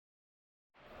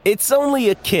It's only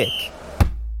a kick,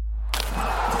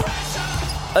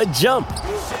 a jump,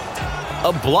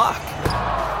 a block.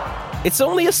 It's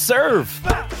only a serve.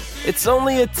 It's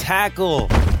only a tackle,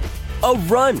 a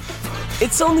run.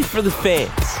 It's only for the fans.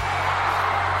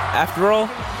 After all,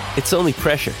 it's only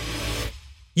pressure.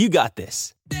 You got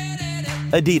this.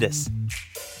 Adidas.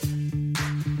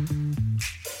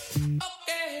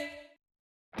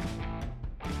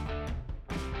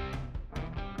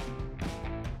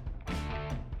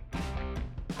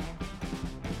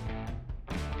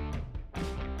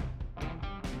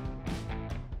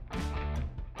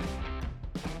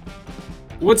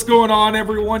 What's going on,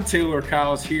 everyone? Taylor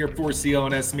Kyles here for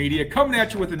CLNS Media, coming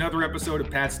at you with another episode of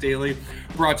Pat's Daily,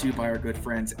 brought to you by our good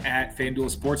friends at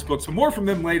FanDuel Sportsbook. So more from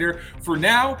them later. For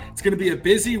now, it's going to be a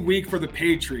busy week for the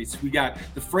Patriots. We got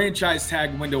the franchise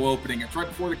tag window opening. It's right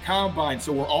before the Combine,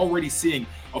 so we're already seeing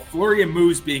a flurry of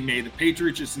moves being made. The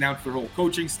Patriots just announced their whole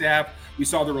coaching staff. We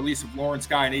saw the release of Lawrence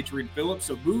Guy and Adrian Phillips,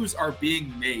 so moves are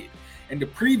being made. And to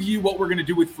preview what we're going to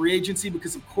do with free agency,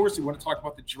 because of course we want to talk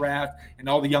about the draft and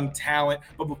all the young talent.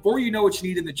 But before you know what you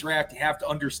need in the draft, you have to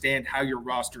understand how your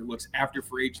roster looks after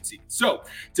free agency. So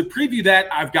to preview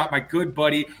that, I've got my good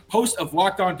buddy, host of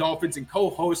Locked On Dolphins and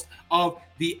co-host of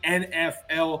the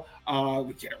NFL,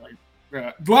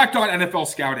 Locked On NFL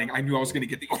Scouting. I knew I was going to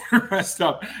get the order messed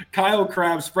up. Kyle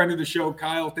Krabs, friend of the show.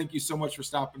 Kyle, thank you so much for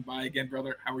stopping by again,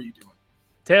 brother. How are you doing?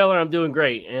 Taylor, I'm doing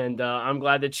great, and I'm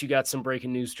glad that you got some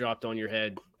breaking news dropped on your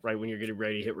head right when you're getting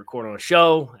ready to hit record on a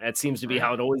show. That seems to be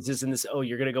how it always is in this. Oh,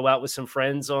 you're going to go out with some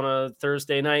friends on a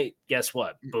Thursday night? Guess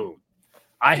what? Boom.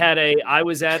 I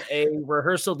was at a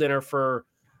rehearsal dinner for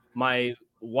my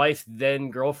wife, then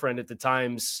girlfriend at the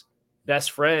time's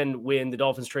best friend when the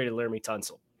Dolphins traded Laramie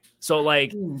Tunsil. So,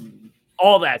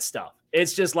 all that stuff.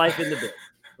 It's just life in the bit,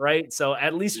 right? So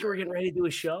at least we're getting ready to do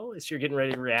a show. At least you're getting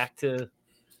ready to react to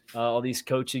all these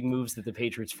coaching moves that the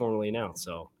Patriots formally announced.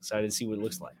 So excited to see what it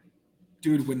looks like.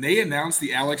 Dude, when they announced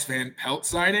the Alex Van Pelt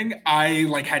signing, I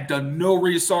had done no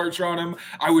research on him.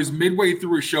 I was midway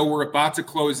through a show. We're about to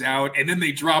close out, and then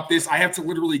they dropped this. I have to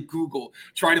literally Google,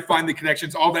 try to find the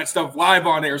connections, all that stuff live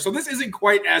on air. So this isn't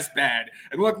quite as bad.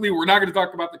 And luckily, we're not going to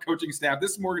talk about the coaching staff.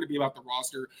 This is more going to be about the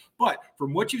roster. But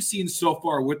from what you've seen so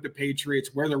far with the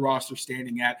Patriots, where the roster's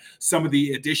standing at, some of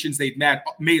the additions they've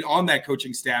made on that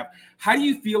coaching staff, how do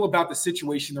you feel about the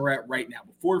situation they're at right now,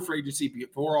 before free agency,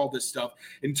 before all this stuff,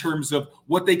 in terms of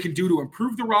what they can do to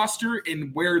improve the roster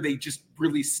and where they just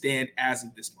really stand as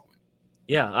of this moment?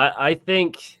 Yeah, I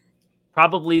think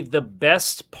probably the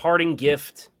best parting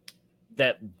gift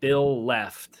that Bill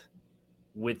left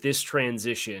with this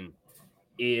transition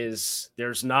is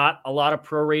there's not a lot of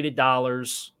prorated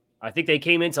dollars. I think they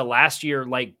came into last year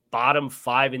bottom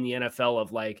 5 in the NFL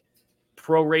of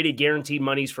prorated guaranteed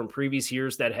monies from previous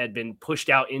years that had been pushed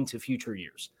out into future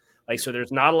years. So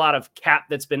there's not a lot of cap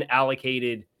that's been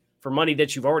allocated for money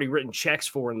that you've already written checks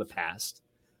for in the past.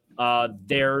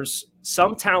 There's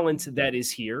some talent that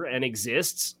is here and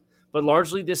exists, but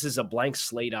largely this is a blank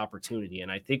slate opportunity.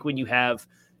 And I think when you have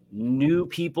new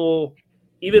people,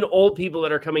 even old people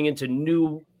that are coming into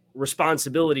new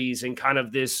responsibilities and kind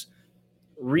of this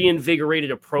reinvigorated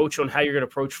approach on how you're going to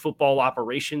approach football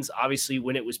operations. Obviously,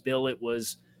 when it was Bill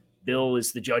is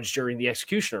the judge, jury, and the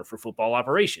executioner for football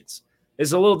operations.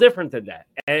 It's a little different than that.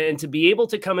 And to be able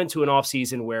to come into an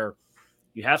offseason where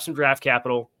you have some draft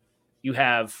capital, you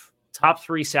have top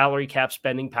 3 salary cap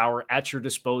spending power at your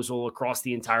disposal across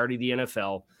the entirety of the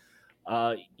NFL,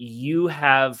 you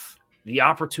have the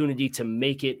opportunity to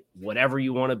make it whatever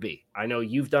you want to be. I know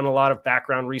you've done a lot of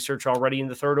background research already in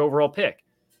the 3rd overall pick.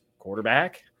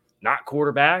 Quarterback, not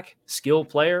quarterback, skill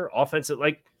player, offensive.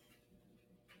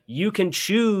 You can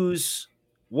choose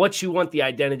what you want the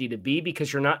identity to be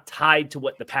because you're not tied to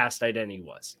what the past identity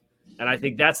was. And I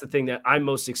think that's the thing that I'm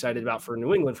most excited about for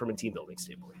New England from a team building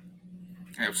standpoint.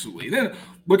 Absolutely. Then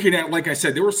looking at, like I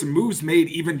said, there were some moves made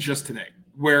even just today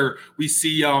where we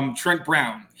see Trent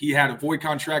Brown. He had a void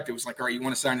contract. It was all right, you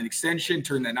want to sign an extension,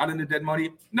 turn that not into dead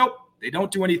money? Nope. They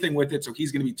don't do anything with it, so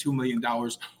he's going to be $2 million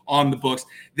on the books.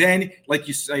 Then,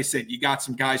 I said, you got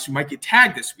some guys who might get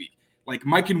tagged this week, like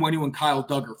Mike Nwenu and Kyle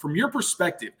Duggar. From your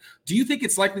perspective, do you think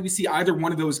it's likely we see either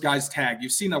one of those guys tagged?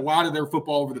 You've seen a lot of their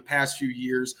football over the past few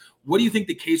years. What do you think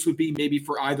the case would be maybe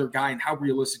for either guy, and how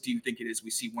realistic do you think it is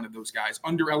we see one of those guys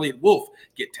under Elliott Wolf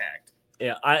get tagged?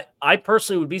 Yeah, I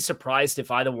personally would be surprised if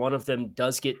either one of them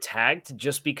does get tagged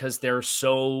just because they're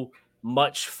so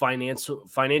much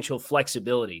financial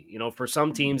flexibility. For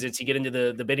some teams, it's you get into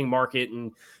the bidding market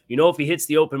and, if he hits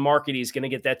the open market, he's going to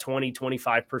get that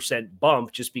 20-25%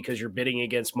 bump just because you're bidding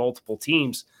against multiple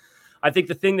teams. I think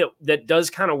the thing that does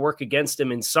kind of work against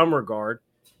him in some regard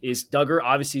is Duggar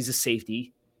obviously is a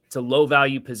safety. It's a low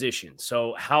value position.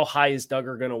 So how high is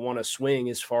Duggar going to want to swing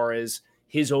as far as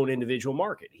his own individual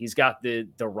market? He's got the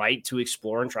right to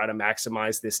explore and try to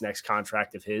maximize this next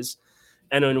contract of his.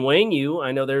 And on Wayne,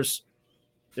 I know there's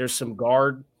some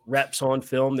guard reps on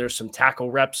film. There's some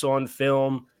tackle reps on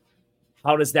film.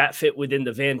 How does that fit within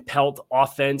the Van Pelt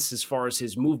offense as far as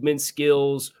his movement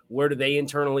skills? Where do they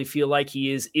internally feel like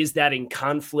he is? Is that in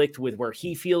conflict with where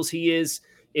he feels he is?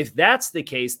 If that's the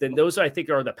case, then those, I think,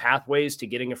 are the pathways to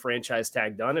getting a franchise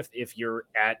tag done if you're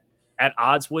at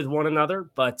odds with one another.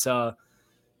 But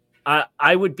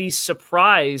I would be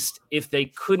surprised if they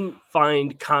couldn't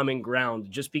find common ground,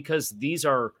 just because these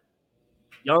are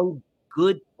young,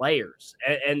 good players,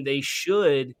 and they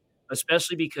should,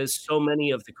 especially because so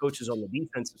many of the coaches on the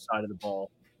defensive side of the ball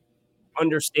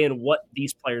understand what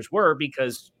these players were,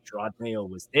 because Gerard Mayo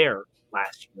was there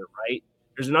last year, right?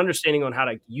 There's an understanding on how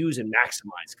to use and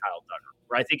maximize Kyle Duggar.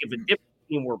 Where I think if a different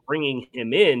team were bringing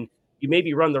him in, you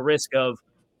maybe run the risk of,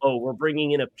 oh, we're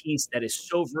bringing in a piece that is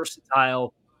so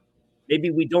versatile.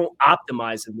 Maybe we don't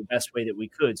optimize him the best way that we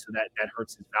could, so that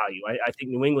hurts his value. I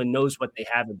think New England knows what they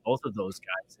have in both of those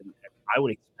guys, and I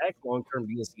would expect long-term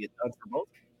deals to get done for both.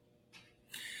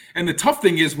 And the tough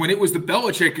thing is, when it was the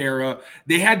Belichick era,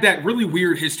 they had that really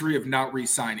weird history of not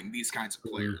re-signing these kinds of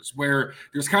players, where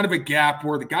there's kind of a gap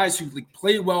where the guys who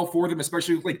played well for them,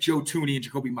 especially like Joe Tooney and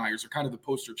Jacoby Myers, are kind of the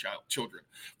poster children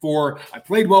for, I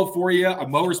played well for you,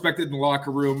 I'm well respected in the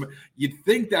locker room. You'd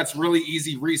think that's really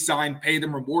easy, re-sign, pay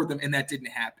them, reward them, and that didn't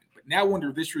happen. Now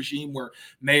under this regime where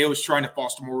Mayo is trying to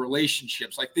foster more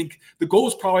relationships, I think the goal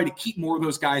is probably to keep more of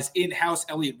those guys in-house.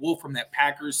 Elliott Wolf from that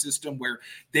Packers system where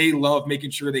they love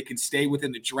making sure they can stay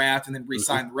within the draft and then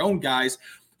re-sign their own guys.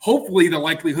 Hopefully the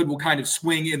likelihood will kind of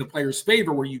swing in the player's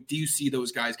favor where you do see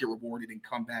those guys get rewarded and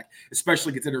come back,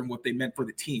 especially considering what they meant for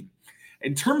the team.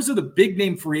 In terms of the big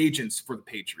name free agents for the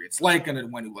Patriots, like an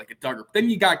Onwenu, like a Duggar, then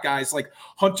you got guys like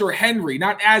Hunter Henry,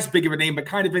 not as big of a name, but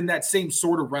kind of in that same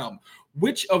sort of realm.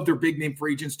 Which of their big name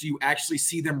free agents do you actually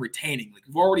see them retaining? Like,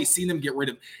 we've already seen them get rid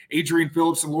of Adrian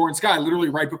Phillips and Lawrence Guy literally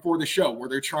right before the show, where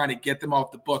they're trying to get them off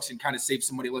the books and kind of save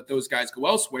some money, let those guys go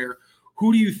elsewhere.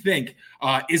 Who do you think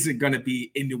isn't going to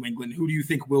be in New England? Who do you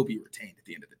think will be retained at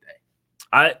the end of the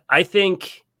day? I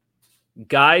think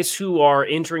guys who are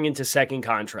entering into second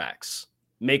contracts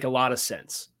make a lot of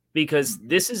sense, because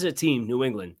this is a team, New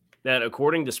England, that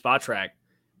according to SpotTrack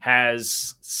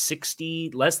has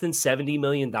less than $70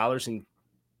 million in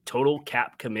total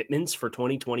cap commitments for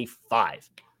 2025.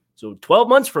 So 12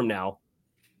 months from now,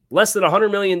 less than $100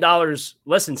 million,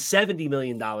 less than $70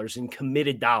 million in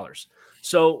committed dollars.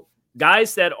 So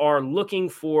guys that are looking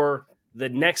for the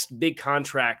next big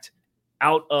contract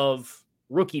out of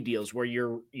rookie deals, where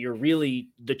you're really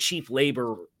the cheap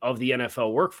labor of the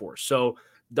NFL workforce. So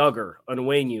Duggar,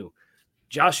 Onwenu,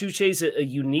 Josh Uche is a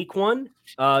unique one,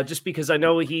 just because I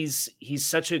know he's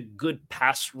such a good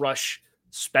pass rush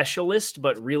specialist,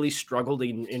 but really struggled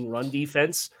in run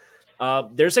defense.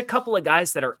 There's a couple of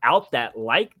guys that are out there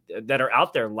like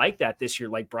that this year,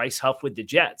 like Bryce Huff with the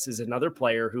Jets is another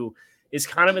player who is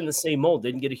kind of in the same mold.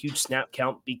 Didn't get a huge snap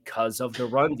count because of the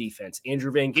run defense.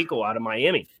 Andrew Van Ginkel out of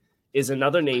Miami is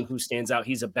another name who stands out.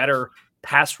 He's a better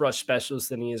pass rush specialist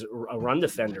than he is a run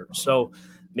defender. So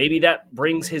maybe that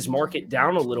brings his market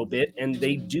down a little bit, and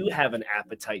they do have an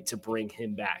appetite to bring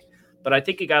him back. But I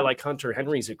think a guy like Hunter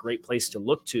Henry is a great place to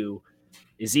look to.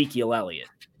 Ezekiel Elliott,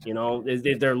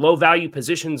 they're low value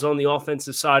positions on the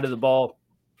offensive side of the ball.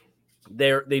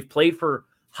 They've played for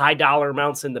high dollar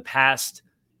amounts in the past.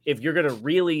 If you're going to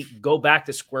really go back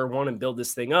to square one and build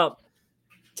this thing up,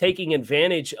 taking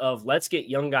advantage of, let's get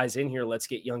young guys in here, let's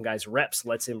get young guys reps,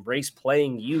 let's embrace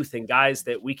playing youth and guys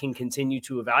that we can continue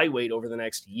to evaluate over the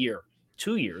next year,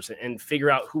 2 years, and figure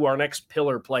out who our next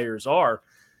pillar players are.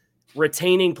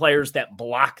 Retaining players that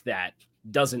block that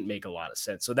doesn't make a lot of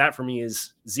sense. So that for me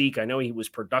is Zeke. I know he was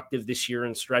productive this year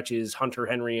in stretches. Hunter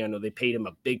Henry, I know they paid him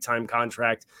a big time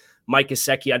contract. Mike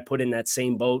Gesicki, I'd put in that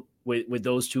same boat with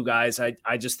those two guys.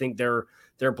 I just think they're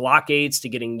blockades to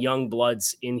getting young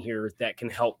bloods in here that can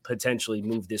help potentially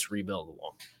move this rebuild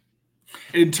along.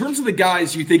 In terms of the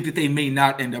guys you think that they may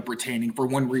not end up retaining for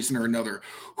one reason or another,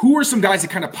 who are some guys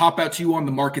that kind of pop out to you on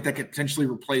the market that could potentially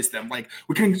replace them? Like,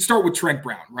 we can start with Trent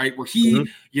Brown, right? Where he,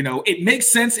 it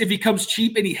makes sense if he comes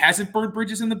cheap and he hasn't burned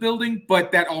bridges in the building,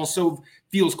 but that also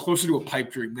feels closer to a pipe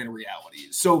dream than a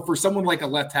reality. So for someone like a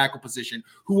left tackle position,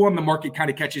 who on the market kind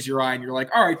of catches your eye and you're like,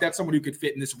 all right, that's someone who could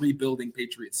fit in this rebuilding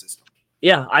Patriots system?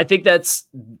 Yeah, I think that's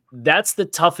the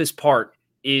toughest part,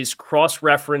 is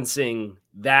cross-referencing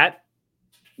that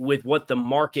with what the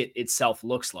market itself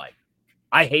looks like.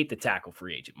 I hate the tackle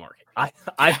free agent market.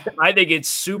 I think it's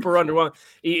super underwhelming.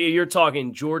 You're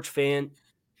talking George Fant,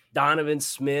 Donovan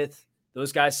Smith.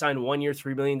 Those guys signed 1 year,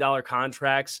 $3 million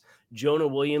contracts. Jonah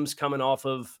Williams coming off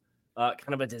of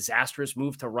kind of a disastrous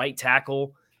move to right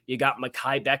tackle. You got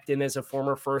Mekhi Becton as a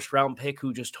former first-round pick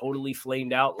who just totally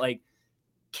flamed out. Like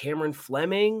Cameron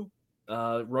Fleming,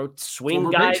 wrote swing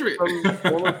Former guy Patriot. from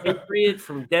former Patriot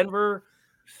from Denver.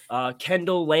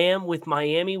 Kendall Lamb with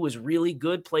Miami was really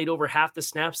good, played over half the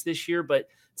snaps this year, but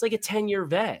it's like a 10-year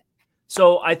vet.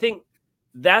 So I think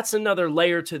that's another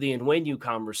layer to the Onwenu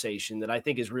conversation that I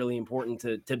think is really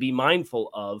important to be mindful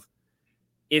of.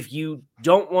 If you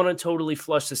don't want to totally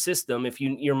flush the system, if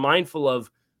you're mindful of,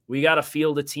 we got to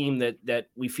field a team that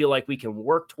we feel like we can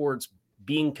work towards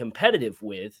being competitive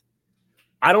with.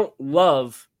 I don't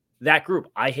love that group.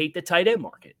 I hate the tight end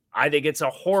market. I think it's a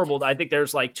horrible. I think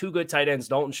there's like 2 good tight ends,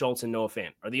 Dalton Schultz and Noah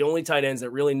Fant, are the only tight ends that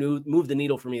really move the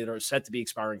needle for me that are set to be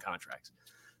expiring contracts.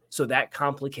 So that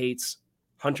complicates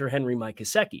Hunter Henry, Mike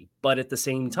Gesicki. But at the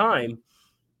same time,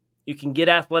 you can get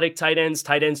athletic tight ends.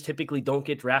 Tight ends typically don't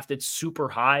get drafted super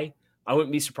high. I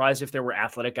wouldn't be surprised if there were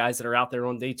athletic guys that are out there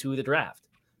on day 2 of the draft.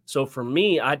 So for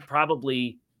me, I'd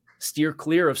probably steer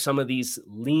clear of some of these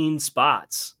lean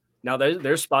spots. Now,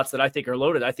 there's spots that I think are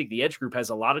loaded. I think the edge group has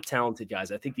a lot of talented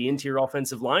guys. I think the interior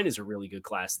offensive line is a really good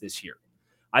class this year.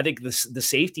 I think the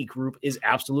safety group is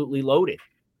absolutely loaded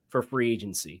for free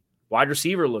agency. Wide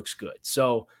receiver looks good.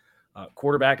 So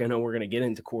quarterback, I know we're going to get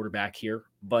into quarterback here,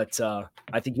 but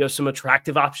I think you have some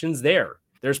attractive options there.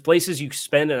 There's places you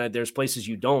spend and there's places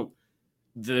you don't.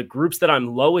 The groups that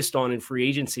I'm lowest on in free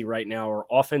agency right now are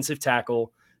offensive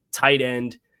tackle, tight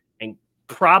end, and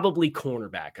probably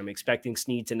cornerback. I'm expecting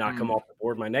Snead to not come off the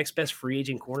board. My next best free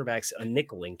agent cornerback's a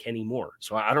nickel in Kenny Moore.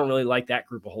 So I don't really like that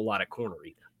group a whole lot at corner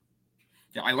either.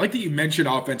 Yeah, I like that you mentioned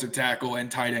offensive tackle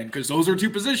and tight end because those are 2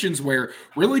 positions where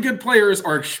really good players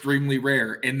are extremely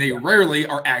rare, and they rarely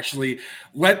are actually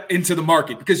let into the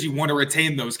market because you want to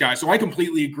retain those guys. So I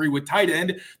completely agree with tight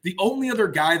end. The only other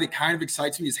guy that kind of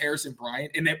excites me is Harrison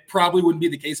Bryant, and that probably wouldn't be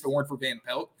the case if it weren't for Van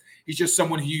Pelt. He's just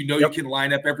someone who you can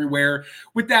line up everywhere.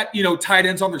 With that, tight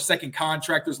ends on their second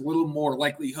contract, there's a little more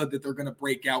likelihood that they're going to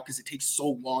break out because it takes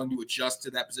so long to adjust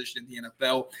to that position in the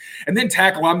NFL. And then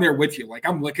tackle, I'm there with you. Like,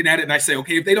 I'm looking at it and I say,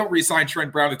 okay, if they don't re-sign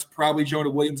Trent Brown, it's probably Jonah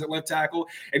Williams at left tackle.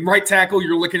 And right tackle,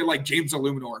 you're looking at like James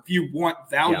Illuminor. If you want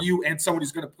value and someone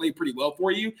who's going to play pretty well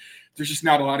for you, there's just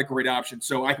not a lot of great options.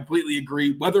 So I completely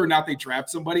agree. Whether or not they draft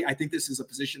somebody, I think this is a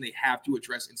position they have to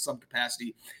address in some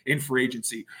capacity in free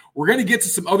agency. We're going to get to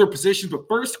some other positions, but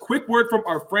first, quick word from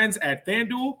our friends at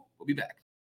FanDuel. We'll be back.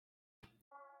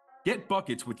 Get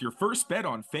buckets with your first bet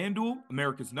on FanDuel,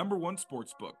 America's #1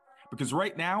 sportsbook. Because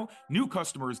right now, new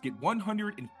customers get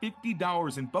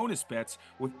 $150 in bonus bets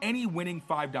with any winning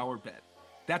 $5 bet.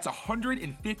 That's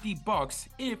 $150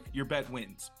 if your bet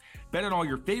wins. Bet on all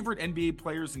your favorite NBA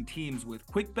players and teams with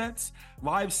quick bets,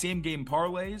 live same-game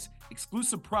parlays,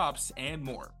 exclusive props, and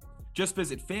more. Just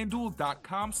visit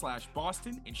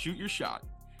FanDuel.com/Boston and shoot your shot.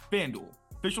 FanDuel,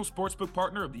 official sportsbook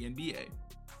partner of the NBA.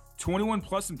 21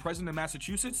 plus and present in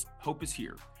Massachusetts, Hope is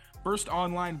here. First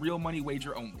online real money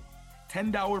wager only.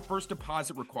 $10 first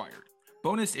deposit required.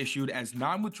 Bonus issued as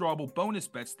non-withdrawable bonus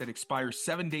bets that expire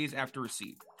 7 days after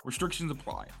receipt. Restrictions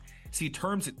apply. See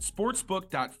terms at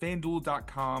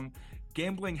sportsbook.fanduel.com,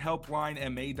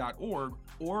 gamblinghelplinema.org,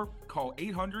 or call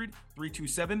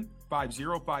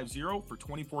 800-327-5050 for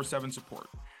 24/7 support.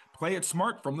 Play it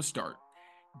smart from the start.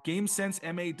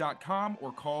 GameSenseMA.com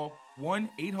or call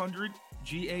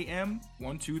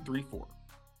 1-800-GAM-1234.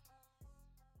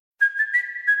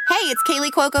 Hey, it's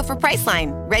Kaylee Cuoco for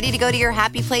Priceline. Ready to go to your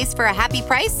happy place for a happy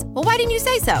price? Well, why didn't you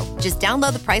say so? Just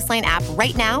download the Priceline app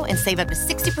right now and save up to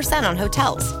 60% on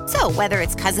hotels. So whether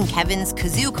it's Cousin Kevin's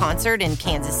Kazoo Concert in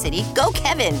Kansas City, go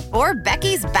Kevin, or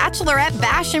Becky's Bachelorette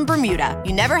Bash in Bermuda,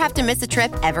 you never have to miss a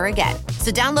trip ever again.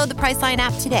 So download the Priceline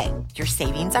app today. Your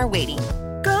savings are waiting.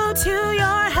 Go to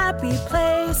your happy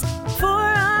place for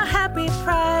a happy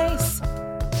price.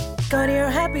 Go to your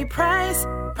happy price,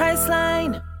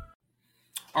 Priceline.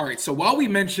 All right, so while we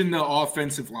mentioned the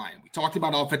offensive line, we talked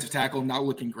about offensive tackle not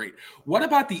looking great. What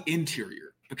about the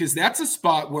interior? Because that's a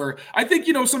spot where I think,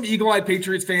 some eagle-eyed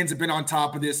Patriots fans have been on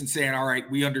top of this and saying, all right,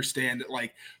 we understand that,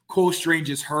 like, Cole Strange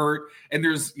is hurt, and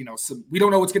there's, we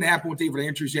don't know what's going to happen with David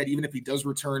Andrews yet, even if he does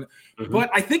return. Mm-hmm. But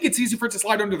I think it's easy for it to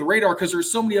slide under the radar because there's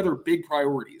so many other big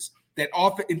priorities. that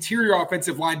interior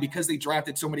offensive line, because they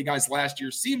drafted so many guys last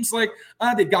year, seems like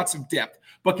they've got some depth.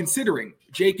 But considering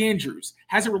Jake Andrews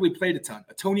hasn't really played a ton,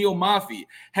 Antonio Mafi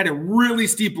had a really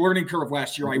steep learning curve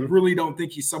last year. I really don't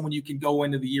think he's someone you can go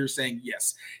into the year saying,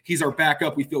 yes, he's our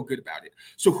backup. We feel good about it.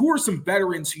 So who are some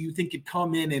veterans who you think could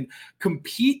come in and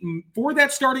compete for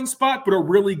that starting spot, but are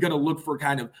really going to look for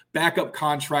kind of backup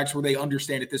contracts where they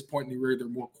understand at this point in the year they're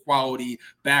more quality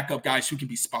backup guys who can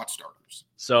be spot starters?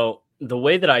 So the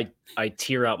way that I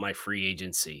tier out my free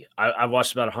agency, I've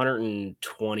watched about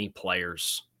 120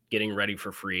 players getting ready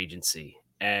for free agency.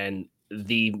 And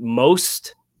the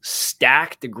most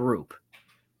stacked group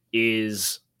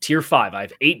is tier 5. I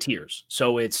have 8 tiers.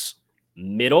 So it's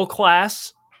middle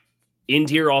class,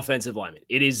 interior offensive lineman.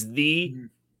 It is the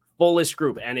fullest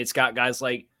group. And it's got guys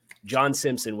like John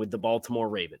Simpson with the Baltimore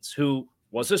Ravens, who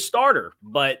was a starter,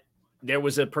 but there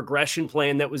was a progression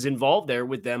plan that was involved there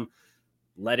with them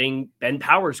letting Ben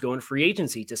Powers go in free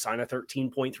agency to sign a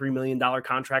 $13.3 million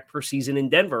contract per season in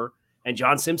Denver. And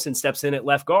John Simpson steps in at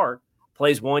left guard,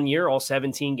 plays 1 year, all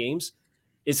 17 games,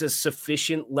 is a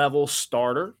sufficient level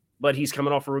starter, but he's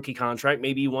coming off a rookie contract.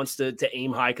 Maybe he wants to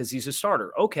aim high because he's a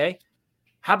starter. Okay.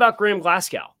 How about Graham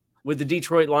Glasgow with the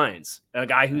Detroit Lions, a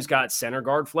guy who's got center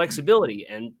guard flexibility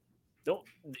and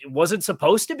wasn't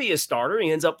supposed to be a starter.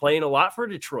 He ends up playing a lot for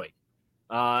Detroit.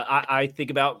 I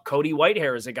think about Cody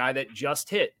Whitehair as a guy that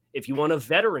just hit. If you want a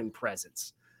veteran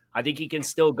presence, I think he can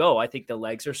still go. I think the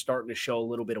legs are starting to show a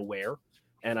little bit of wear,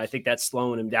 and I think that's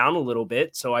slowing him down a little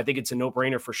bit. So I think it's a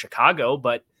no-brainer for Chicago.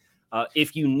 But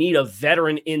if you need a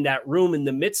veteran in that room in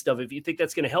the midst of it, if you think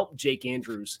that's going to help Jake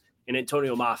Andrews and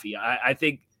Antonio Mafi, I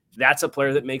think that's a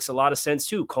player that makes a lot of sense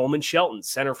too. Coleman Shelton,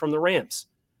 center from the Rams.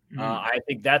 I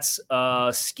think that's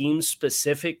a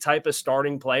scheme-specific type of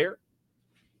starting player.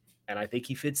 And I think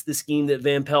he fits the scheme that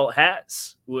Van Pelt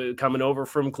has coming over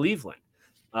from Cleveland.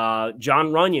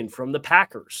 John Runyon from the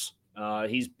Packers.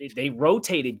 They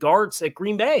rotated guards at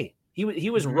Green Bay. He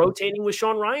was rotating with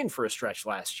Sean Ryan for a stretch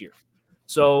last year.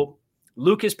 So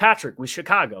Lucas Patrick with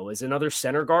Chicago is another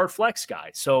center guard flex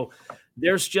guy. So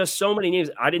there's just so many names.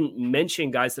 I didn't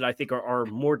mention guys that I think are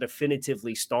more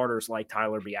definitively starters like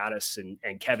Tyler Biadasz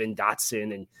and Kevin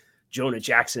Dotson and Jonah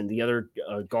Jackson, the other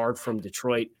guard from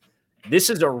Detroit.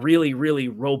 This is a really, really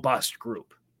robust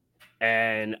group.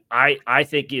 And I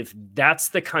think if that's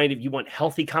the kind of, you want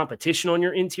healthy competition on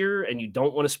your interior and you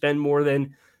don't want to spend more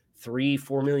than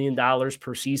 $3-4 million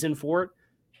per season for it,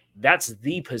 that's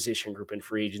the position group in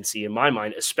free agency in my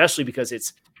mind, especially because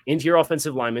it's interior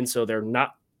offensive linemen. So they're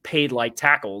not paid like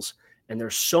tackles, and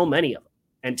there's so many of them.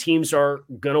 And teams are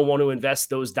going to want to invest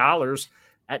those dollars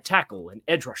at tackle and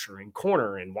edge rusher and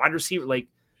corner and wide receiver. Like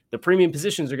the premium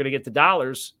positions are going to get the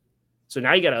dollars. So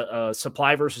now you got a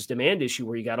supply versus demand issue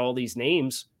where you got all these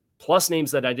names, plus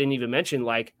names that I didn't even mention,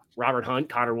 like Robert Hunt,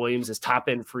 Connor Williams as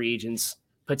top-end free agents,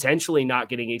 potentially not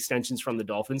getting extensions from the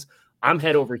Dolphins. I'm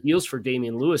head over heels for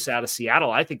Damian Lewis out of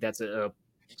Seattle. I think that's a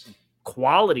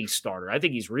quality starter. I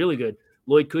think he's really good.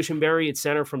 Lloyd Cushenberry at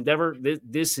center from Denver.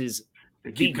 This is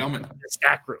coming.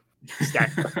 Stack group.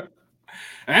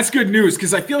 That's good news,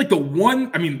 because I feel like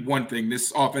one thing,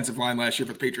 this offensive line last year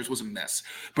for the Patriots was a mess.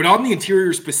 But on the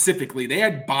interior specifically, they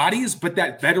had bodies, but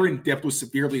that veteran depth was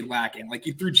severely lacking. Like,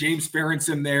 you threw James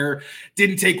Ferentz in there,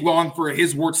 didn't take long for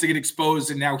his warts to get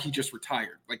exposed, and now he just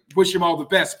retired. Like, wish him all the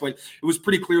best, but it was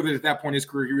pretty clear that at that point in his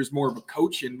career, he was more of a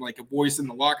coach and like a voice in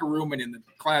the locker room and in the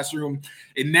classroom.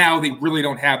 And now they really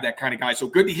don't have that kind of guy. So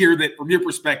good to hear that from your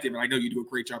perspective, and I know you do a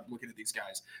great job looking at these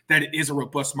guys, that it is a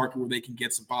robust market where they can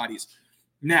get some bodies.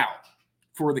 Now,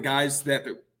 for the guys that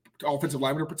the offensive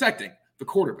linemen are protecting, the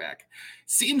quarterback,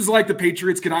 seems like the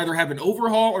Patriots can either have an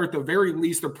overhaul, or at the very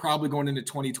least, they're probably going into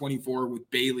 2024 with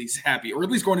Bailey Zappi, or at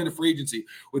least going into free agency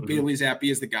with Bailey Zappi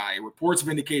as the guy. Reports have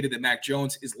indicated that Mac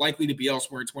Jones is likely to be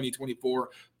elsewhere in 2024,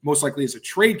 most likely as a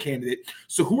trade candidate.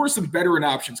 So who are some veteran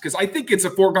options? Because I think it's a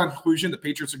foregone conclusion the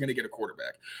Patriots are going to get a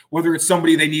quarterback, whether it's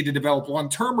somebody they need to develop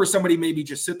long-term or somebody maybe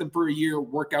just sit them for a year,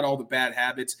 work out all the bad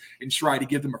habits, and try to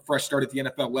give them a fresh start at the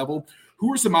NFL level.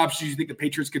 Who are some options you think the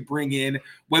Patriots could bring in,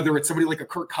 whether it's somebody like a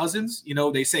Kirk Cousins? You know,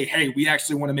 they say, hey, we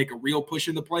actually want to make a real push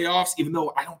in the playoffs, even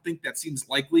though I don't think that seems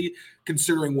likely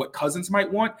considering what Cousins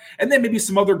might want. And then maybe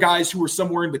some other guys who are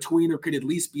somewhere in between or could at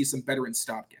least be some veteran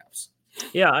stopgaps.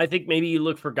 Yeah, I think maybe you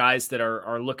look for guys that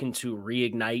are looking to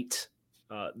reignite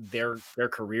their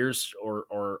careers or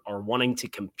are wanting to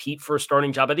compete for a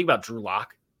starting job. I think about Drew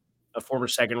Lock, a former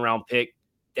second-round pick.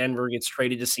 Denver gets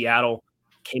traded to Seattle,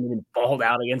 came in and balled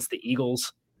out against the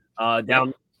Eagles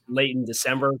down late in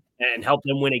December and helped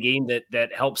them win a game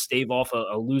that helped stave off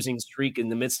a losing streak in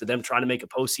the midst of them trying to make a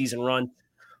postseason run.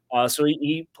 So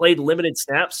he played limited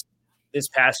snaps. this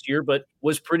past year, but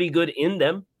was pretty good in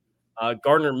them.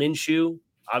 Gardner Minshew,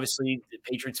 obviously, the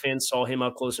Patriots fans saw him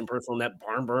up close and personal in that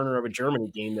barn burner of a Germany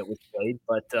game that was played.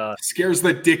 But scares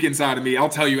the dickens out of me. I'll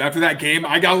tell you, after that game,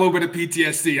 I got a little bit of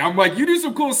PTSD. I'm like, you do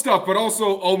some cool stuff, but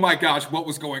also, oh my gosh, what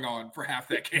was going on for half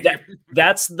that game?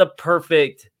 That's the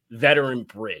perfect veteran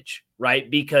bridge,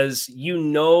 right? Because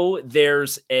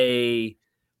there's a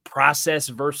process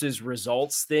versus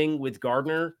results thing with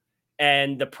Gardner,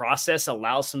 and the process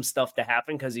allows some stuff to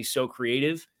happen because he's so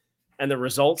creative, and the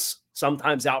results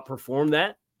sometimes outperform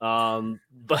that.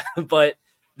 But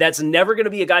that's never going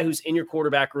to be a guy who's in your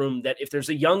quarterback room that if there's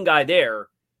a young guy there,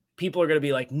 people are going to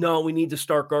be like, no, we need to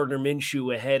start Gardner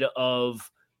Minshew ahead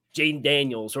of Jaden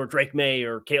Daniels or Drake May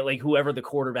or like whoever the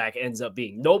quarterback ends up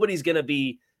being. Nobody's going to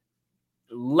be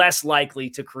less likely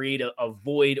to create a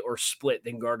void or split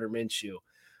than Gardner Minshew.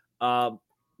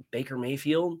 Baker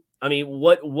Mayfield. I mean,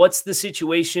 what's the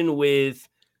situation with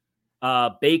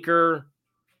Baker?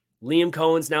 Liam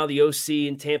Cohen's now the OC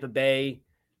in Tampa Bay.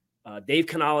 Dave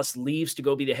Canales leaves to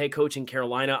go be the head coach in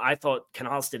Carolina. I thought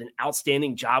Canales did an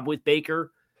outstanding job with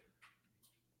Baker.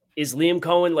 Is Liam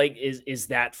Cohen is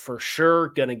that for sure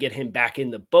going to get him back in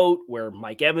the boat where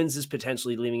Mike Evans is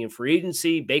potentially leaving in free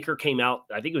agency? Baker came out,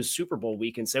 I think it was Super Bowl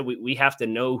week, and said we have to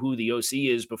know who the OC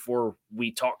is before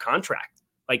we talk contract.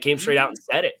 Came straight out and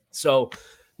said it. So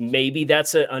maybe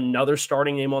that's another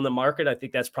starting name on the market. I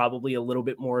think that's probably a little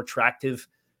bit more attractive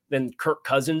than Kirk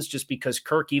Cousins, just because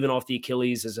Kirk, even off the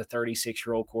Achilles as a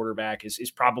 36-year-old quarterback,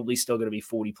 is probably still going to be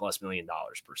 $40+ million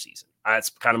per season. That's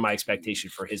kind of my expectation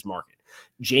for his market.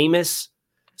 Jameis.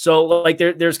 So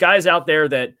there's guys out there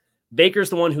that Baker's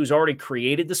the one who's already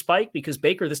created the spike, because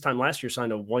Baker this time last year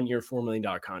signed a 1-year, $4 million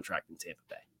contract in Tampa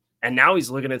Bay. And now he's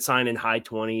looking at signing high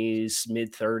 20s,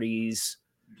 mid 30s,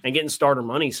 and getting starter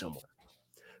money somewhere.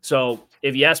 So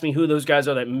if you ask me who those guys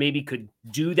are that maybe could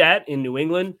do that in New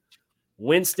England,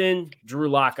 Winston, Drew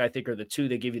Lock, I think, are the two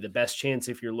that give you the best chance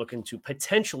if you're looking to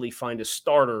potentially find a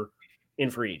starter in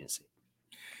free agency.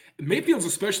 Mayfield's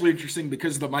especially interesting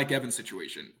because of the Mike Evans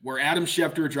situation, where Adam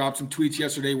Schefter dropped some tweets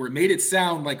yesterday where it made it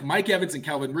sound like Mike Evans and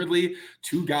Calvin Ridley,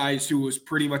 two guys who was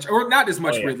pretty much, or not as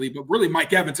much Ridley, but really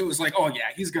Mike Evans. It was like, oh yeah,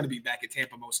 he's going to be back at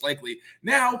Tampa most likely.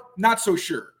 Now, not so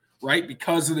sure, right?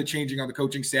 Because of the changing on the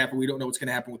coaching staff, and we don't know what's going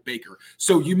to happen with Baker.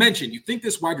 So you mentioned, you think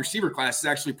this wide receiver class is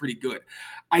actually pretty good.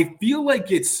 I feel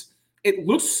like it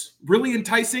looks really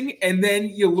enticing, and then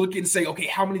you look and say, okay,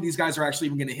 how many of these guys are actually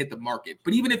even going to hit the market?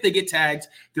 But even if they get tagged,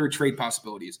 there are trade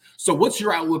possibilities. So what's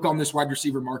your outlook on this wide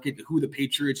receiver market, who the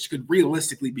Patriots could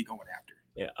realistically be going after?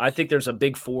 Yeah, I think there's a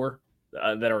big four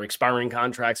that are expiring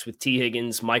contracts with T.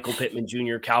 Higgins, Michael Pittman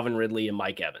Jr., Calvin Ridley, and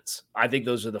Mike Evans. I think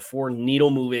those are the four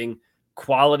needle-moving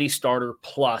quality starter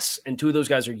plus, and two of those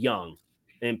guys are young,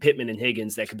 and Pittman and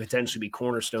Higgins that could potentially be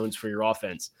cornerstones for your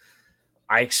offense.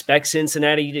 I expect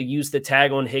Cincinnati to use the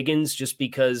tag on Higgins just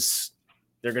because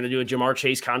they're going to do a Jamar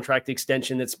Chase contract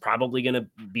extension that's probably going to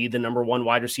be the number one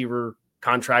wide receiver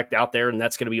contract out there, and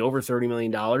that's going to be over $30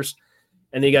 million.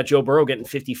 And they got Joe Burrow getting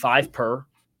 55 per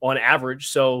on average.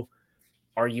 So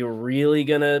are you really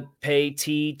going to pay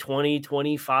T 20,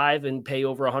 25 and pay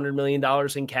over $100 million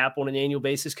in cap on an annual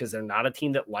basis because they're not a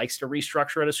team that likes to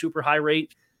restructure at a super high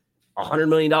rate? $100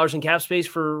 million in cap space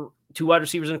for two wide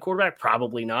receivers and a quarterback?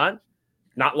 Probably not.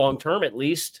 Not long-term, at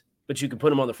least, but you can put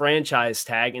them on the franchise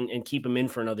tag and keep them in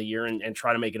for another year and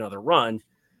try to make another run.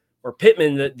 Or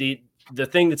Pittman, the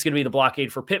thing that's going to be the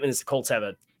blockade for Pittman is the Colts have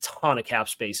a ton of cap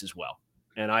space as well.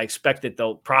 And I expect that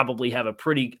they'll probably have a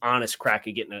pretty honest crack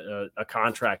at getting a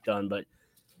contract done. But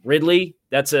Ridley,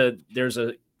 there's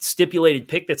a stipulated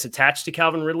pick that's attached to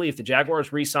Calvin Ridley. If the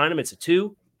Jaguars re-sign him, it's a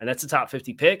 2, and that's a top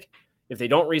 50 pick. If they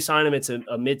don't re-sign him, it's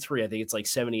a mid-3. I think it's like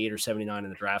 78 or 79 in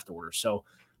the draft order. So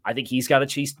I think he's got a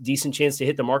decent chance to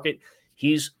hit the market.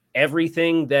 He's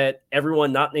everything that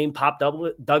everyone not named Pop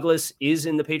Douglas is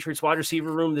in the Patriots wide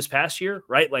receiver room this past year,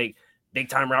 right? Like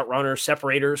big-time route runner,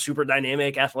 separator, super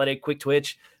dynamic, athletic, quick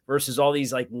twitch versus all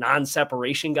these like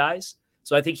non-separation guys.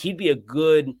 So I think he'd be a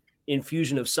good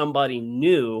infusion of somebody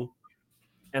new,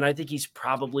 and I think he's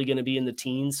probably going to be in the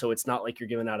teens, so it's not like you're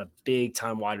giving out a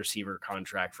big-time wide receiver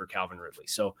contract for Calvin Ridley.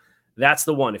 So that's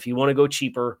the one. If you want to go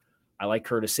cheaper, I like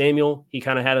Curtis Samuel. He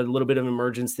kind of had a little bit of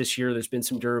emergence this year. There's been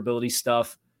some durability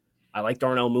stuff. I like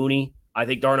Darnell Mooney. I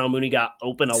think Darnell Mooney got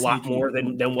open a lot more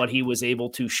than what he was able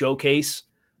to showcase.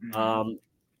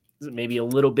 Maybe a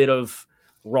little bit of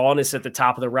rawness at the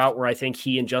top of the route where I think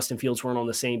he and Justin Fields weren't on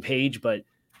the same page, but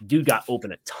dude got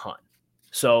open a ton.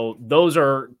 So those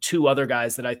are two other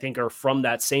guys that I think are from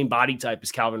that same body type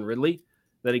as Calvin Ridley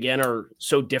that, again, are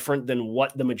so different than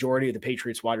what the majority of the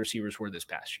Patriots wide receivers were this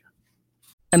past year.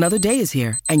 Another day is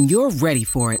here, and you're ready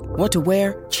for it. What to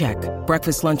wear? Check.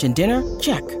 Breakfast, lunch, and dinner?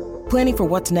 Check. Planning for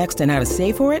what's next and how to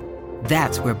save for it?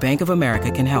 That's where Bank of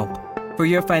America can help. For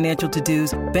your financial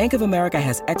to-dos, Bank of America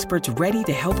has experts ready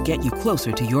to help get you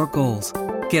closer to your goals.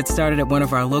 Get started at one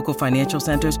of our local financial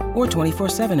centers or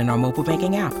 24/7 in our mobile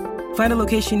banking app. Find a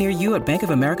location near you at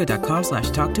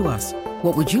bankofamerica.com/talktous.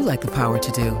 What would you like the power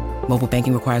to do? Mobile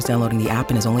banking requires downloading the app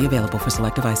and is only available for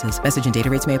select devices. Message and data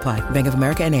rates may apply. Bank of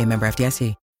America N.A., member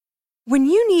FDIC. When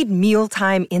you need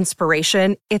mealtime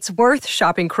inspiration, it's worth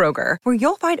shopping Kroger, where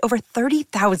you'll find over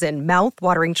 30,000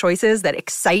 mouth-watering choices that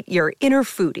excite your inner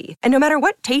foodie. And no matter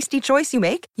what tasty choice you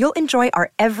make, you'll enjoy our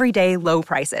everyday low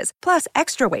prices, plus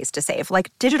extra ways to save,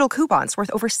 like digital coupons worth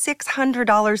over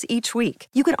 $600 each week.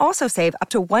 You can also save up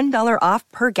to $1 off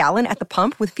per gallon at the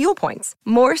pump with fuel points.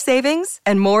 More savings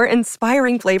and more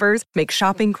inspiring flavors make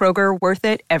shopping Kroger worth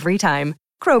it every time.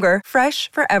 Kroger,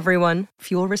 fresh for everyone.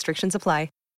 Fuel restrictions apply.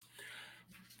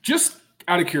 Just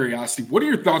out of curiosity, what are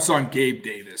your thoughts on Gabe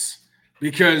Davis?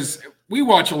 Because we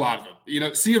watch a lot of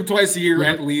him, see him twice a year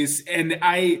at least. And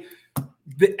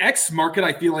the X market,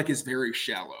 I feel like, is very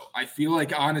shallow. I feel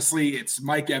like, honestly, it's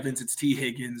Mike Evans, it's T.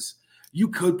 Higgins. You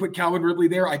could put Calvin Ridley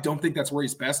there. I don't think that's where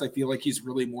he's best. I feel like he's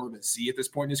really more of a Z at this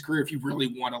point in his career if you really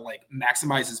want to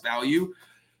maximize his value.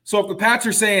 So if the Pats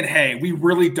are saying, hey, we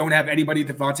really don't have anybody,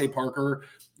 Devontae Parker,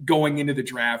 going into the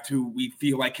draft who we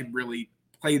feel like can really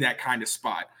play that kind of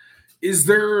spot,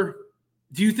 do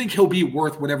you think he'll be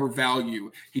worth whatever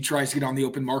value he tries to get on the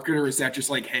open market, or is that just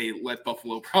like, hey, let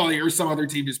Buffalo probably or some other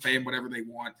team just pay him whatever they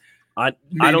want? I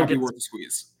don't get worth the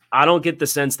squeeze. I don't get the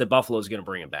sense that Buffalo is going to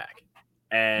bring him back,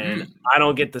 and I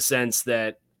don't get the sense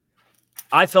that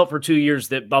I felt for 2 years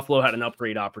that Buffalo had an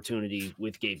upgrade opportunity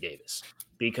with Gabe Davis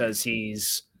because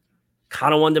he's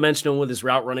kind of one-dimensional with his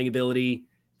route running ability.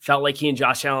 Felt like he and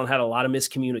Josh Allen had a lot of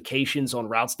miscommunications on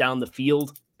routes down the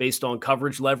field based on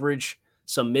coverage leverage,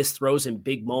 some missed throws in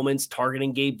big moments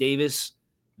targeting Gabe Davis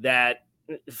that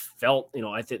felt,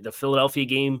 I think the Philadelphia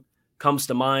game comes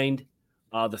to mind.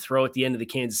 The throw at the end of the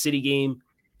Kansas City game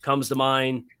comes to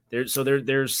mind. There's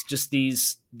just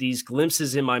these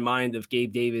glimpses in my mind of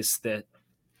Gabe Davis that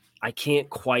I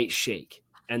can't quite shake.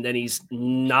 And then he's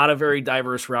not a very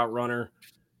diverse route runner.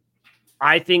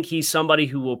 I think he's somebody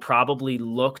who will probably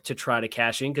look to try to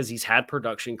cash in because he's had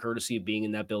production courtesy of being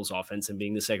in that Bills offense and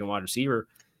being the second wide receiver.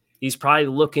 He's probably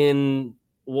looking.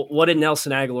 What did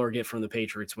Nelson Aguilar get from the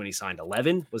Patriots when he signed?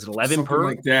 11? Was it 11 something per?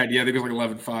 Like that. Yeah, I think it was like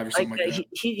 11.5 or something like that.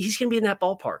 He's going to be in that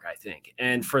ballpark, I think.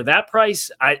 And for that price,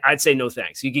 I'd say no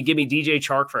thanks. You could give me DJ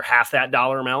Chark for half that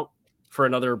dollar amount for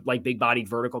another big-bodied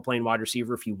vertical playing wide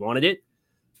receiver if you wanted it.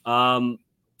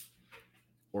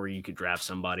 Or you could draft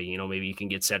somebody, maybe you can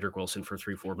get Cedric Wilson for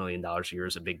 $3-4 million a year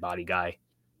as a big body guy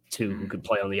too, who could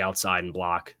play on the outside and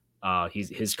block.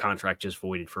 His contract just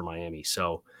voided for Miami.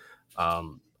 So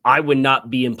I would not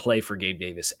be in play for Gabe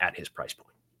Davis at his price point.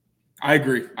 I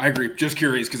agree. Just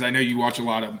curious because I know you watch a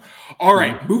lot of them. All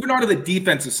right, moving on to the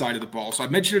defensive side of the ball. So I've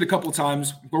mentioned it a couple of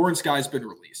times. Lawrence Guy's been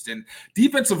released. And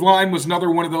defensive line was another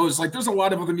one of those. There's a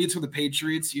lot of other needs for the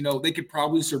Patriots. They could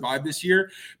probably survive this year.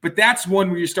 But that's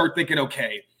one where you start thinking,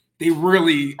 okay, they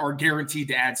really are guaranteed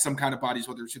to add some kind of bodies,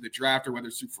 whether it's through the draft or whether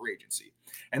it's through free agency.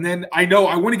 And then I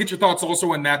want to get your thoughts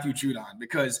also on Matthew Judon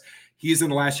because he's in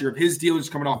the last year of his deal. He's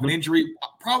coming off an injury,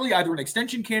 probably either an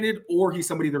extension candidate or he's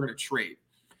somebody they're going to trade.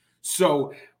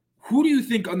 So who do you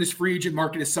think on this free agent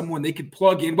market is someone they could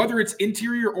plug in, whether it's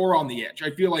interior or on the edge?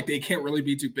 I feel like they can't really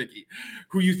be too picky.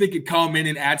 Who you think could come in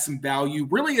and add some value,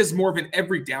 really as more of an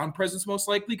every down presence most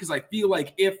likely, because I feel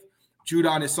like if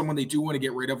Judon is someone they do want to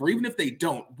get rid of, or even if they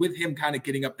don't, with him kind of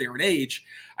getting up there in age,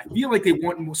 I feel like they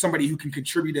want somebody who can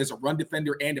contribute as a run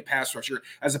defender and a pass rusher,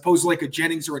 as opposed to like a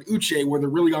Jennings or an Uche, where they're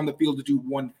really on the field to do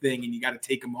one thing and you got to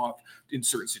take them off in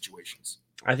certain situations.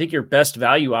 I think your best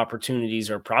value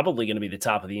opportunities are probably going to be the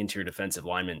top of the interior defensive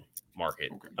lineman market.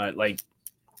 Okay.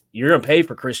 You're going to pay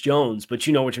for Chris Jones, but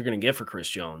you know what you're going to get for Chris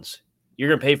Jones. You're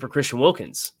going to pay for Christian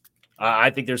Wilkins.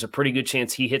 I think there's a pretty good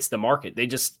chance he hits the market. They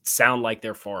just sound like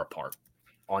they're far apart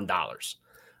on dollars.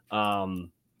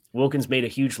 Wilkins made a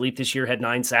huge leap this year, had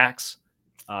 9 sacks.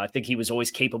 I think he was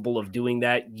always capable of doing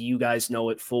that. You guys know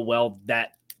it full well.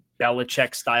 That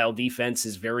Belichick-style defense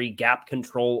is very gap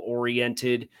control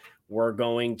oriented. We're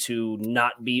going to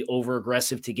not be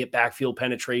over-aggressive to get backfield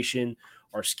penetration.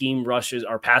 Our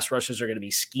pass rushes are going to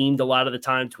be schemed a lot of the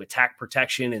time to attack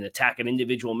protection and attack an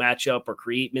individual matchup or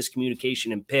create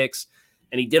miscommunication and picks.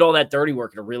 And he did all that dirty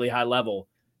work at a really high level.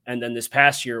 And then this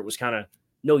past year, it was kind of,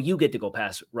 no, you get to go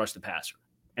rush the passer.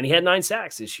 And he had 9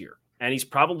 sacks this year. And he's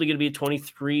probably going to be a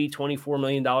 $23-24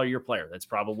 million a year player. That's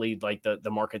probably like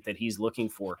the market that he's looking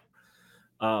for.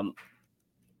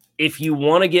 If you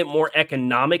want to get more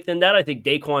economic than that, I think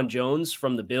Daquan Jones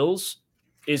from the Bills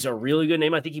is a really good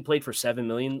name. I think he played for $7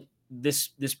 million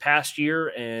this past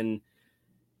year, and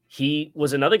he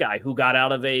was another guy who got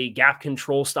out of a gap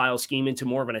control style scheme into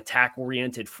more of an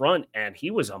attack-oriented front, and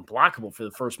he was unblockable for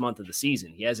the first month of the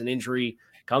season. He has an injury,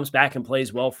 comes back and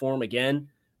plays well for him again.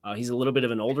 He's a little bit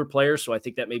of an older player, so I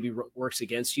think that maybe works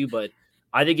against you. But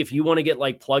I think if you want to get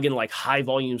plug-in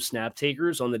high-volume snap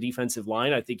takers on the defensive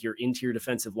line, I think your interior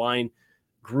defensive line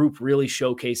group really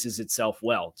showcases itself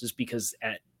well, just because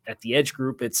at the edge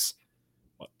group, it's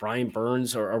Brian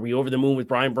Burns, or are we over the moon with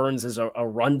Brian Burns as a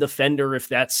run defender? If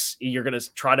you're going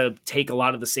to try to take a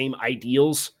lot of the same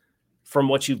ideals from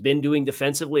what you've been doing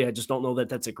defensively, I just don't know that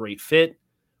that's a great fit.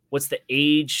 What's the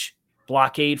age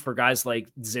blockade for guys like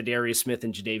Zadarius Smith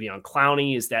and Jadeveon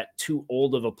Clowney? Is that too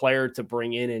old of a player to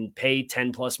bring in and pay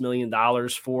 $10+ million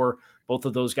for? Both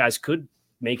of those guys could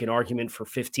make an argument for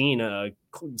 15.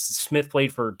 Smith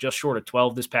played for just short of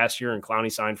 12 this past year, and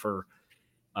Clowney signed for,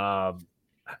 what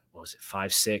was it,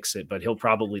 5-6, but he'll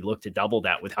probably look to double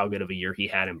that with how good of a year he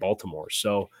had in Baltimore.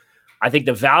 So I think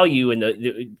the value and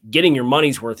the getting your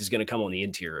money's worth is going to come on the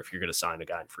interior if you're going to sign a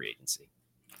guy in free agency.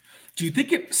 Do you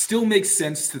think it still makes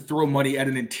sense to throw money at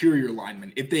an interior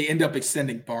lineman if they end up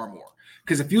extending Barmore?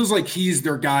 Because it feels like he's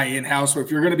their guy in-house. So if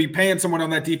you're going to be paying someone on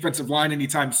that defensive line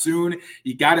anytime soon,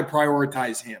 you got to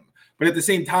prioritize him. But at the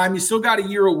same time, you still got a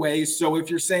year away. So if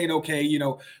you're saying, okay,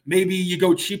 maybe you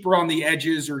go cheaper on the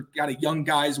edges or got a young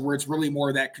guys where it's really more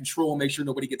of that control, make sure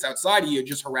nobody gets outside of you,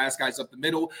 just harass guys up the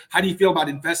middle. How do you feel about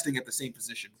investing at the same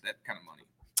position with that kind of money?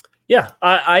 Yeah,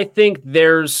 I think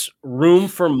there's room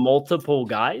for multiple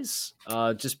guys,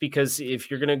 just because if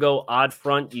you're going to go odd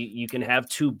front, you can have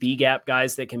two B-gap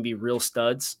guys that can be real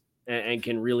studs and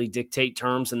can really dictate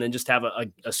terms, and then just have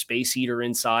a space eater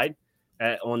inside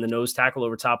on the nose tackle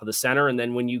over top of the center. And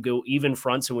then when you go even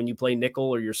fronts and when you play nickel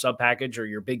or your sub package or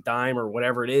your big dime or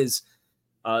whatever it is,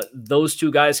 those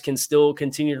two guys can still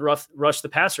continue to rush the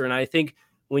passer. And I think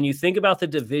when you think about the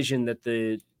division that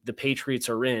the Patriots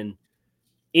are in,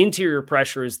 interior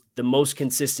pressure is the most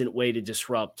consistent way to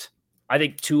disrupt, I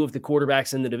think, two of the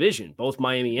quarterbacks in the division, both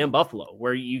Miami and Buffalo,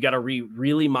 where you got to be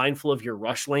really mindful of your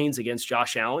rush lanes against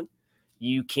Josh Allen.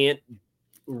 You can't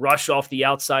rush off the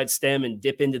outside stem and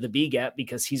dip into the B gap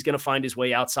because he's going to find his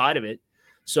way outside of it.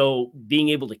 So being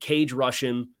able to cage rush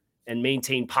him and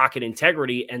maintain pocket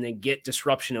integrity and then get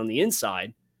disruption on the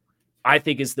inside, I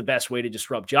think is the best way to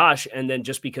disrupt Josh. And then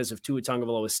just because of Tua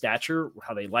Tagovailoa's stature,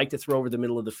 how they like to throw over the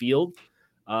middle of the field,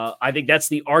 I think that's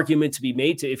the argument to be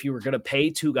made to if you were going to pay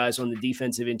two guys on the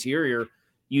defensive interior,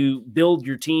 you build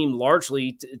your team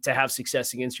largely to have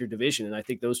success against your division. And I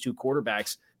think those two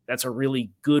quarterbacks, that's a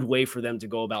really good way for them to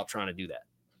go about trying to do that.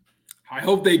 I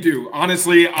hope they do.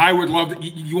 Honestly, I would love that.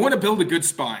 You want to build a good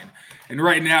spine. And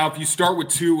right now, if you start with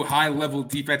two high-level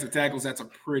defensive tackles, that's a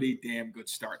pretty damn good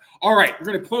start. All right, we're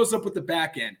going to close up with the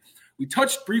back end. We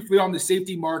touched briefly on the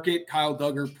safety market. Kyle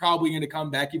Duggar probably going to come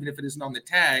back, even if it isn't on the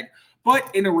tag.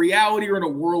 But in a reality or in a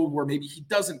world where maybe he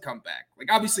doesn't come back.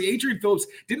 Obviously, Adrian Phillips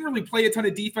didn't really play a ton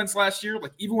of defense last year.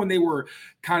 Even when they were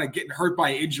kind of getting hurt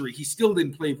by injury, he still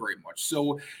didn't play very much.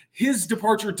 So his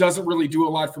departure doesn't really do a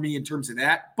lot for me in terms of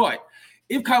that. But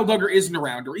if Kyle Duggar isn't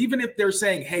around, or even if they're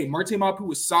saying, hey, Marte Mapu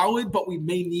was solid, but we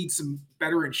may need some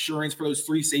better insurance for those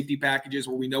three safety packages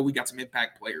where we know we got some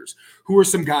impact players, who are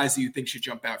some guys that you think should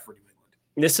jump out for New England?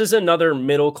 This is another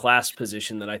middle-class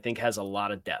position that I think has a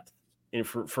lot of depth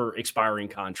for expiring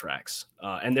contracts.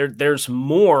 And there's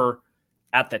more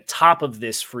at the top of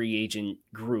this free agent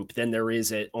group than there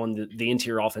is on the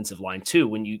interior offensive line too.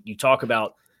 When you talk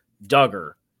about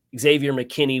Duggar, Xavier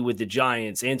McKinney with the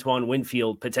Giants, Antoine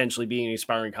Winfield potentially being an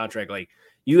expiring contract,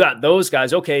 you got those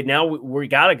guys. Okay, now we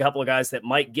got a couple of guys that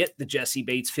might get the Jesse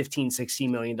Bates $15-16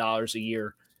 million a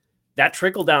year. That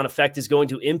trickle-down effect is going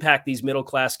to impact these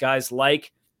middle-class guys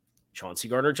like Chauncey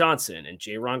Gardner-Johnson and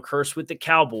Jaron Kearse with the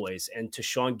Cowboys, and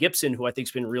Tashawn Gibson, who I think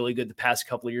has been really good the past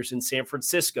couple of years in San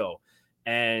Francisco,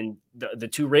 and the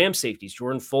two Ram safeties,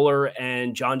 Jordan Fuller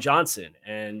and John Johnson,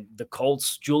 and the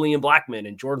Colts, Julian Blackmon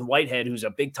and Jordan Whitehead, who's a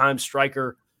big-time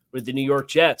striker with the New York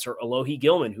Jets, or Alohi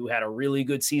Gilman, who had a really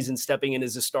good season stepping in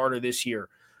as a starter this year.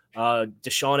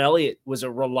 Deshaun Elliott was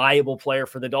a reliable player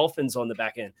for the Dolphins on the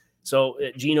back end. So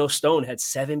Geno Stone had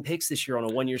 7 picks this year on a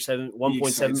one-year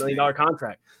 $1.7 million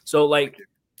contract. So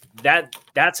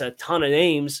that's a ton of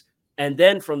names. And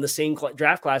then from the same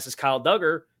draft class as Kyle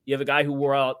Duggar, you have a guy who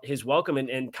wore out his welcome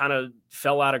and kind of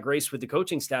fell out of grace with the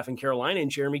coaching staff in Carolina,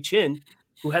 and Jeremy Chin,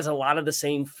 who has a lot of the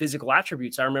same physical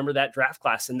attributes. I remember that draft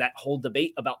class and that whole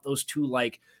debate about those two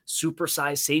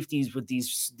supersized safeties with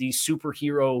these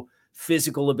superhero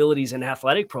physical abilities and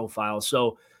athletic profiles.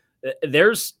 So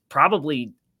there's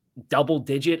probably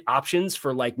double-digit options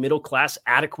for like middle-class,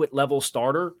 adequate level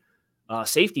starter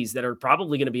safeties that are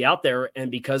probably going to be out there. And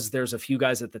because there's a few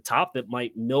guys at the top that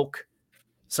might milk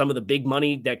some of the big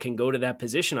money that can go to that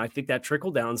position, I think that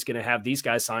trickle down is going to have these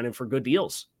guys signing for good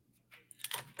deals.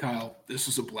 Kyle, this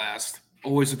was a blast.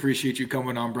 Always appreciate you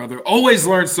coming on, brother. Always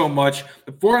learn so much.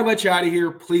 Before I let you out of here,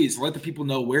 please let the people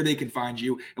know where they can find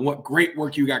you and what great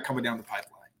work you got coming down the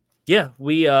pipeline. Yeah,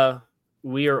 we are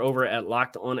over at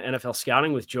Locked On NFL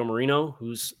Scouting with Joe Marino,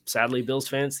 who's sadly Bills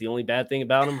fan. It's the only bad thing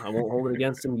about him. I won't hold it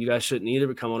against him. You guys shouldn't either,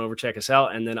 but come on over, check us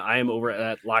out. And then I am over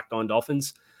at Locked On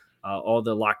Dolphins. All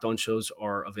the Locked On shows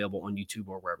are available on YouTube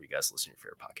or wherever you guys listen to your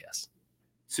favorite podcasts.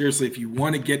 Seriously, if you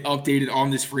want to get updated on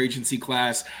this free agency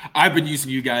class, I've been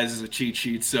using you guys as a cheat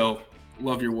sheet, so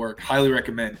love your work. Highly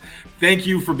recommend. Thank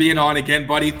you for being on again,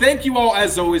 buddy. Thank you all,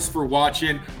 as always, for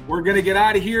watching. We're going to get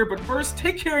out of here, but first,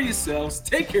 take care of yourselves.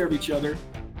 Take care of each other.